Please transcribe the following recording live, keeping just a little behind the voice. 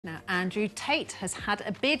Now, Andrew Tate has had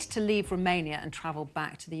a bid to leave Romania and travel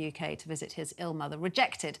back to the UK to visit his ill mother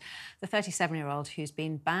rejected. The 37-year-old, who's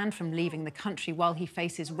been banned from leaving the country while he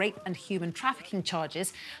faces rape and human trafficking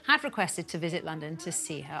charges, had requested to visit London to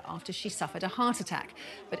see her after she suffered a heart attack.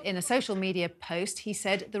 But in a social media post, he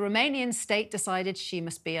said the Romanian state decided she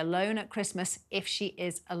must be alone at Christmas if she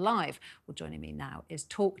is alive. Well, joining me now is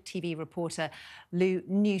TalkTV reporter Lou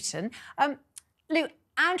Newton. Lou,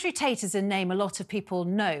 Andrew Tate is a name a lot of people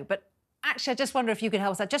know, but actually I just wonder if you could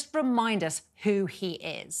help us out. Just remind us who he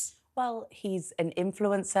is. Well, he's an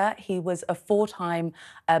influencer. He was a four-time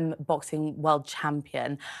boxing world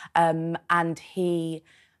champion. And he's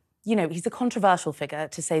a controversial figure,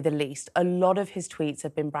 to say the least. A lot of his tweets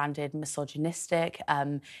have been branded misogynistic.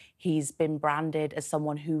 He's been branded as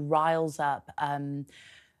someone who riles up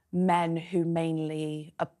men who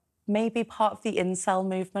mainly are maybe part of the incel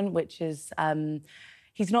movement, which is...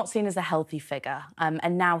 he's not seen as a healthy figure.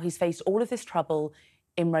 And now he's faced all of this trouble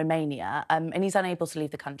in Romania, and he's unable to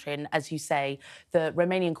leave the country. And as you say, the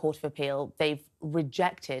Romanian Court of Appeal, they've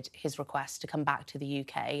rejected his request to come back to the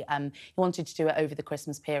UK. He wanted to do it over the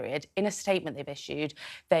Christmas period. In a statement they've issued,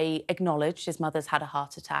 they acknowledged his mother's had a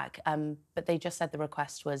heart attack, but they just said the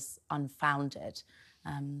request was unfounded.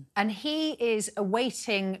 And he is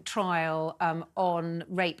awaiting trial on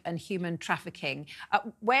rape and human trafficking.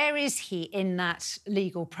 Where is he in that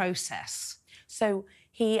legal process? So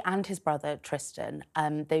he and his brother, Tristan,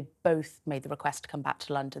 they both made the request to come back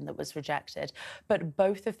to London that was rejected. But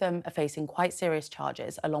both of them are facing quite serious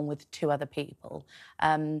charges, along with two other people.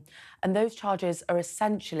 And those charges are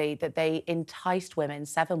essentially that they enticed women,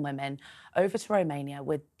 7 women, over to Romania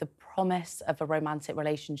with the promise of a romantic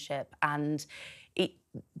relationship. And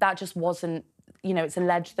that just wasn't, it's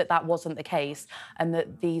alleged that that wasn't the case, and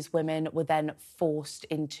that these women were then forced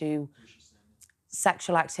into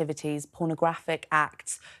sexual activities, pornographic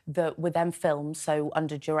acts that were then filmed, so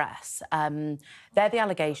under duress. They're the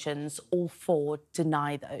allegations. All 4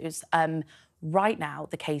 deny those. Right now,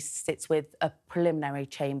 the case sits with a preliminary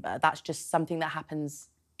chamber. That's just something that happens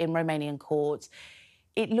in Romanian courts.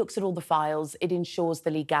 It looks at all the files, it ensures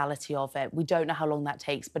the legality of it. We don't know how long that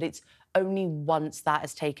takes, but it's only once that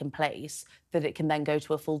has taken place that it can then go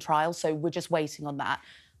to a full trial. So we're just waiting on that.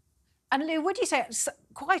 And Lou, would you say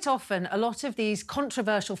quite often a lot of these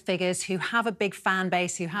controversial figures who have a big fan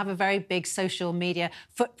base, who have a very big social media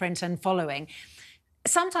footprint and following,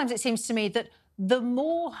 sometimes it seems to me that the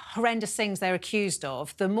more horrendous things they're accused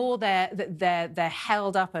of, the more they're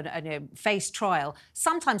held up and face trial,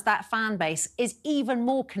 sometimes that fan base is even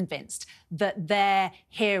more convinced that their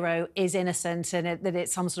hero is innocent and that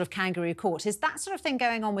it's some sort of kangaroo court. Is that sort of thing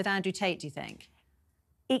going on with Andrew Tate, do you think?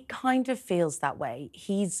 It kind of feels that way.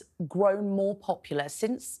 He's grown more popular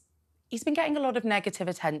since he's been getting a lot of negative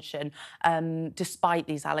attention, despite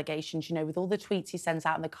these allegations, with all the tweets he sends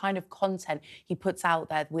out and the kind of content he puts out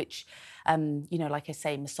there, which, like I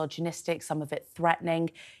say, misogynistic, some of it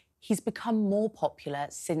threatening. He's become more popular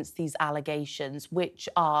since these allegations, which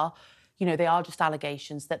are, they are just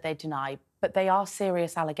allegations that they deny, but they are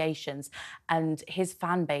serious allegations. And his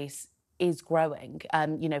fan base is growing.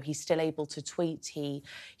 He's still able to tweet. He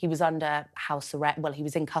was under house arrest. Well, he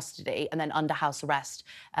was in custody and then under house arrest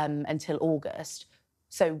until August.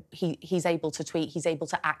 So he's able to tweet. He's able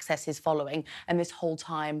to access his following, and this whole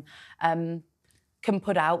time can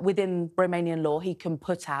put out within Romanian law. He can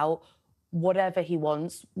put out whatever he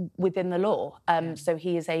wants within the law. So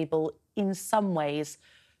he is able, in some ways,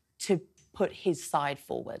 to put his side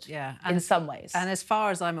forward, in some ways. And as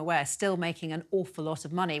far as I'm aware, still making an awful lot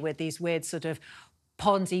of money with these weird sort of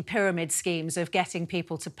Ponzi pyramid schemes of getting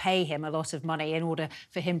people to pay him a lot of money in order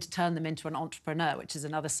for him to turn them into an entrepreneur, which is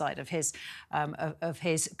another side of his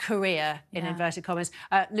career, in inverted commas.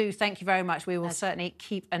 Lou, thank you very much. We will certainly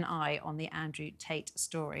keep an eye on the Andrew Tate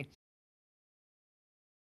story.